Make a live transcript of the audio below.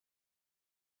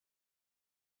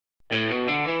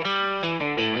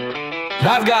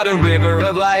I've got a river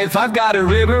of life, I've got a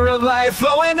river of life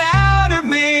flowing out of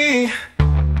me.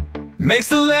 Makes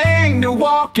the lame to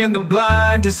walk and the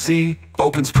blind to see.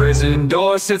 Opens prison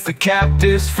doors, sets the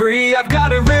captives free. I've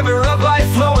got a river of life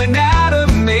flowing out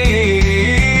of me.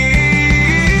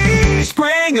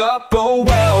 Spring up, oh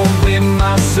well, in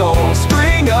my soul.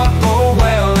 Spring up, oh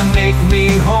well, and make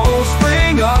me whole.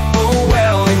 Spring up, oh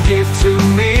well, and give to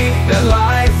me that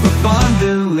life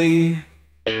abundantly.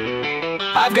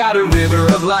 I've got a river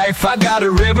of life, I've got a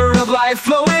river of life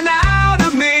flowing out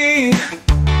of me.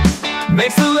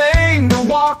 Makes the lame to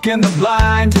walk and the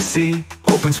blind to see.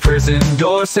 Opens prison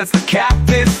doors, sets the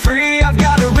captives free. I've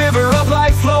got a river of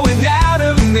life flowing out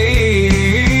of me.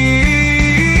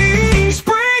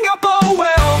 Spring up, oh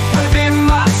well, within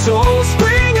my soul.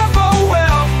 Spring up, oh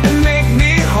well, and make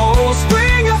me whole.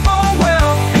 Spring up, oh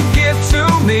well, and give to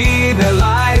me their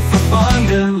life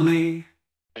abundantly.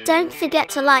 Don't forget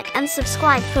to like and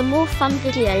subscribe for more fun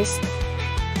videos.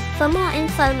 For more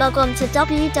info, log on to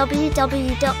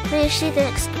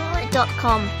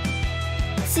www.PrishaTheExplorer.com.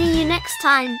 See you next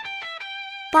time.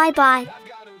 Bye bye.